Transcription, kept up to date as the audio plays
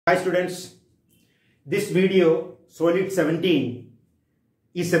Hi students, this video solid 17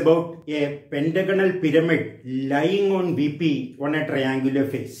 is about a pentagonal pyramid lying on VP on a triangular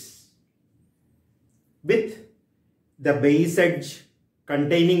face with the base edge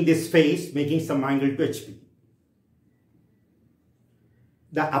containing this face making some angle to HP.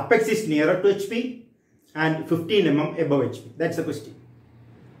 The apex is nearer to HP and 15 mm above HP. That's the question.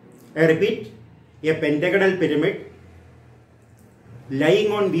 I repeat, a pentagonal pyramid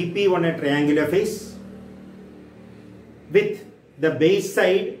lying on VP on a triangular face with the base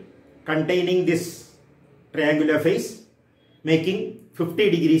side containing this triangular face making 50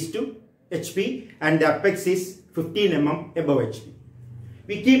 degrees to HP and the apex is 15 mm above HP.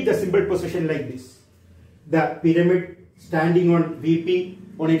 We keep the simple position like this. The pyramid standing on VP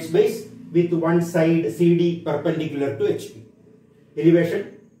on its base with one side CD perpendicular to HP.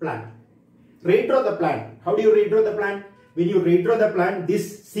 Elevation plan. Redraw the plan. How do you redraw the plan? When you redraw the plan,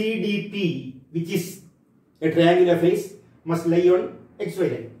 this CDP, which is a triangular face, must lie on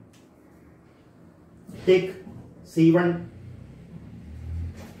XY line. Take C1,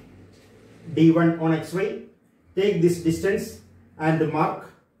 D1 on XY. Take this distance and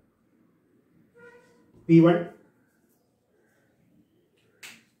mark P1.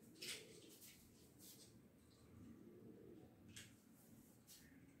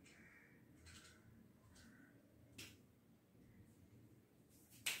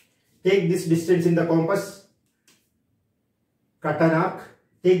 Take this distance in the compass, cut an arc,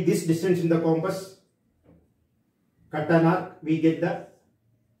 take this distance in the compass, cut an arc, we get the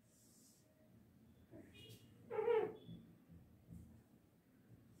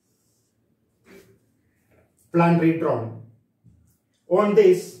plan redrawn. On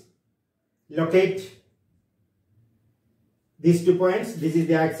this, locate these 2 points, this is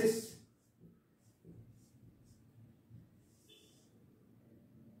the axis.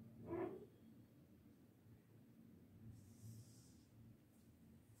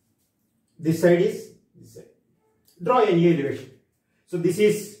 This side is this side. Draw a new elevation. So this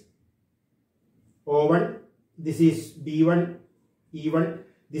is O1, this is B1, E1,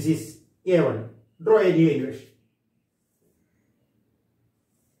 this is A1. Draw a new elevation.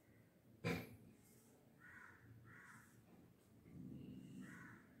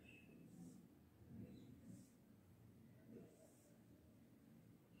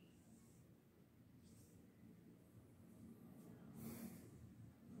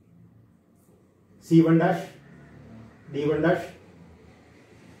 C1 dash, D1 dash,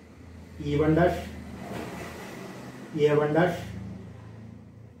 E1 dash, A1 dash,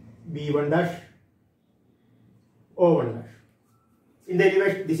 B1 dash, O1 dash. In the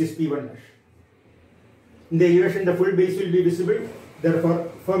elevation, this is P1 dash. In the elevation, the full base will be visible, therefore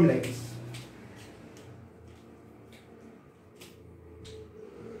firm lines.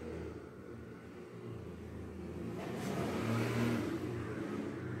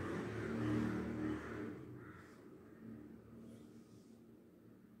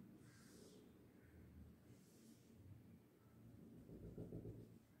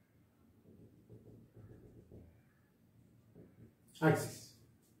 Axis.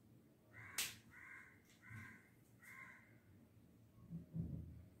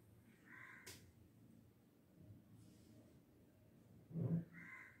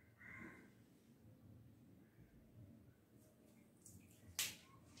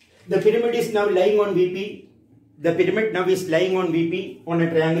 The pyramid is now lying on VP. The pyramid now is lying on VP on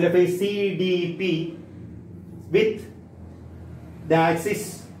a triangular face CDP with the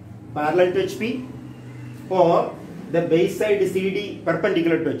axis parallel to HP or the base side CD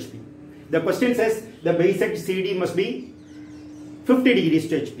perpendicular to HP. The question says the base side CD must be 50 degrees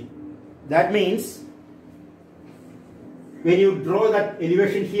to HP. That means when you draw that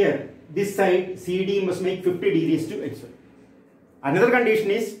elevation here, this side CD must make 50 degrees to XY. Another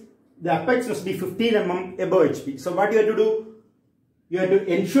condition is the apex must be 15 mm above HP. So what you have to do? You have to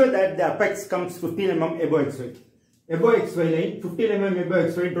ensure that the apex comes 15 mm above XY. Above XY line, 15 mm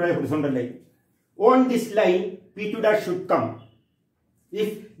above XY, draw a horizontal line. On this line, P2 dash should come.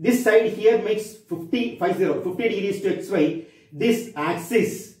 If this side here makes 50 degrees to XY, this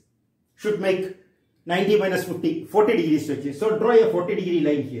axis should make 90 minus 50, 40 degrees to XY. So draw a 40 degree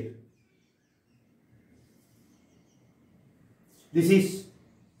line here. This is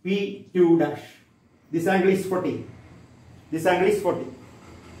P2 dash. This angle is 40. This angle is 40.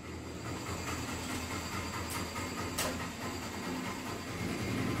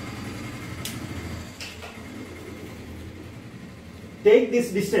 Take this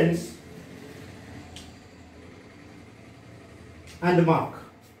distance and mark. .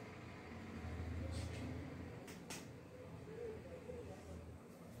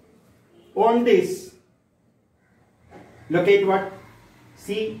 On this, locate what?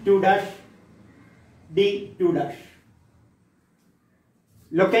 C2 dash, D2 dash.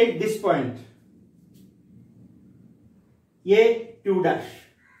 Locate this point, A2 dash.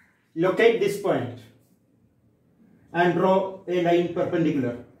 Locate this point and draw a line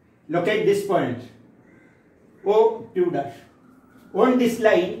perpendicular. Locate this point, O2 dash. On this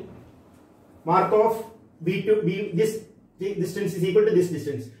line, mark off B2, this distance is equal to this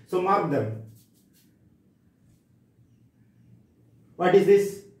distance. So mark them. What is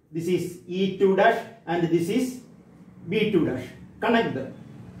this? This is E2 dash and this is B2 dash. Connect them.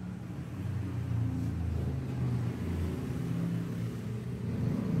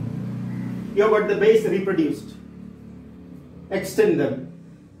 You have got the base reproduced. Extend them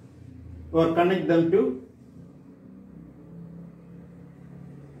or connect them to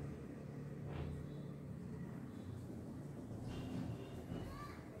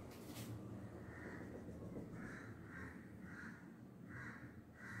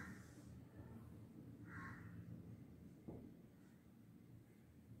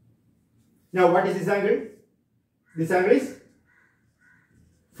now what is this angle? This angle is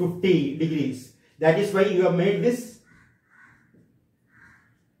 50 degrees. That is why you have made this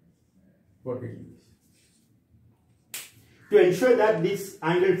 40 degrees. To ensure that this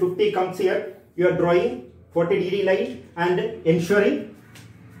angle 50 comes here, you are drawing 40 degree line and ensuring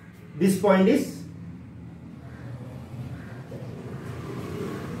this point is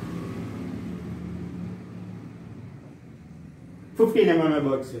mm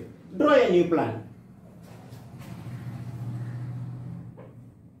above X. Draw a new plan.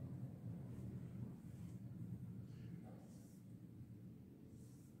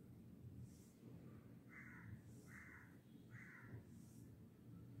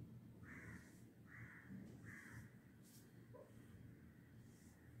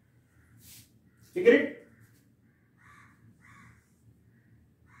 You get it?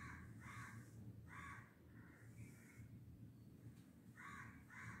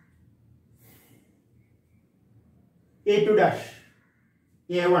 A2 dash,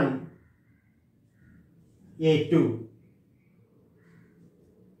 A1, A2,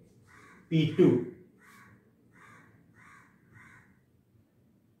 P2,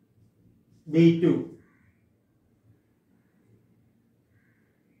 B2,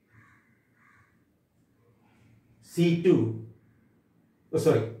 C2, oh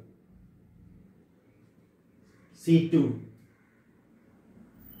sorry, C2,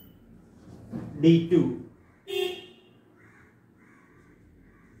 D2,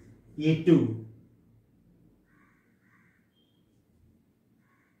 E2,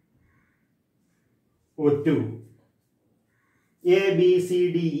 O2, A, B,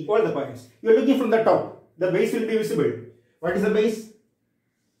 C, D, E, all the points. You are looking from the top. The base will be visible. What is the base?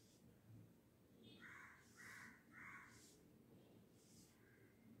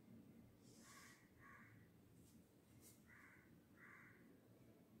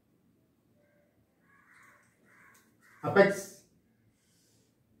 Apex.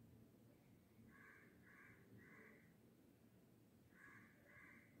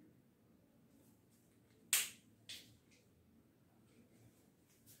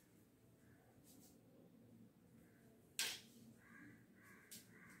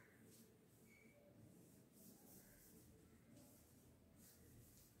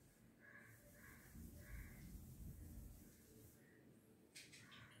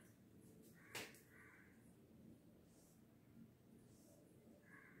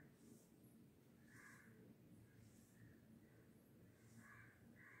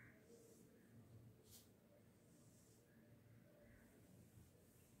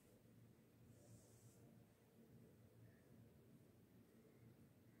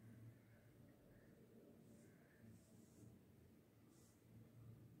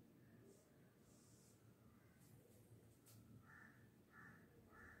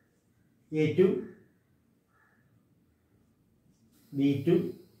 A2,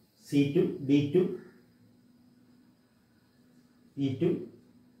 B2, C2, D2, E2,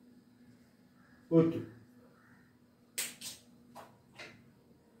 O2.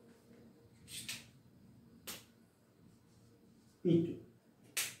 P2.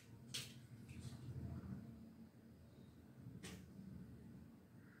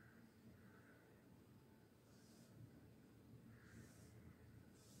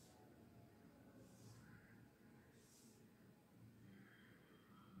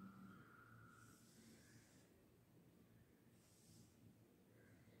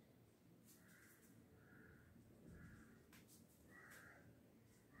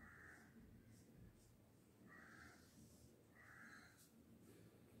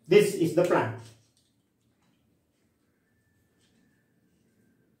 This is the plan.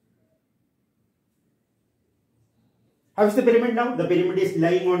 How is the pyramid now? The pyramid is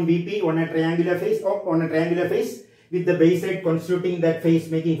lying on VP on a triangular face with the base side constituting that face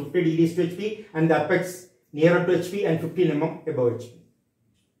making 50 degrees to HP and the apex nearer to HP and 15 mm above HP.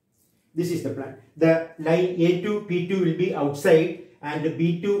 This is the plan. The line A2, P2 will be outside and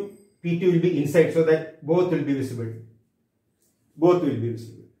B2, P2 will be inside, so that both will be visible. Both will be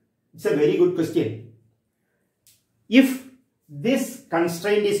visible. It's a very good question. If this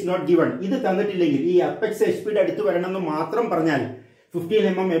constraint is not given, this തന്നിട്ടില്ലെങ്കിൽ ഈ apex HP അടുത്ത് വരണമെന്ന് മാത്രം പറഞ്ഞാൽ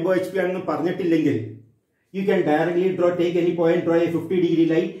 15 mm above HP ആണെന്ന് പറഞ്ഞിട്ടില്ലെങ്കിൽ you can directly take any point, draw a 50 degree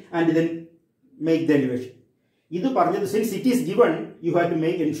line and then make the elevation. Since it is given, you have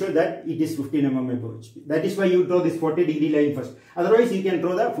to ensure that it is 15 mm above HP. That is why you draw this 40 degree line first. Otherwise, you can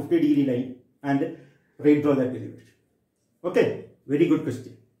draw the 50 degree line and redraw that elevation. Okay, very good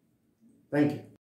question. Thank you.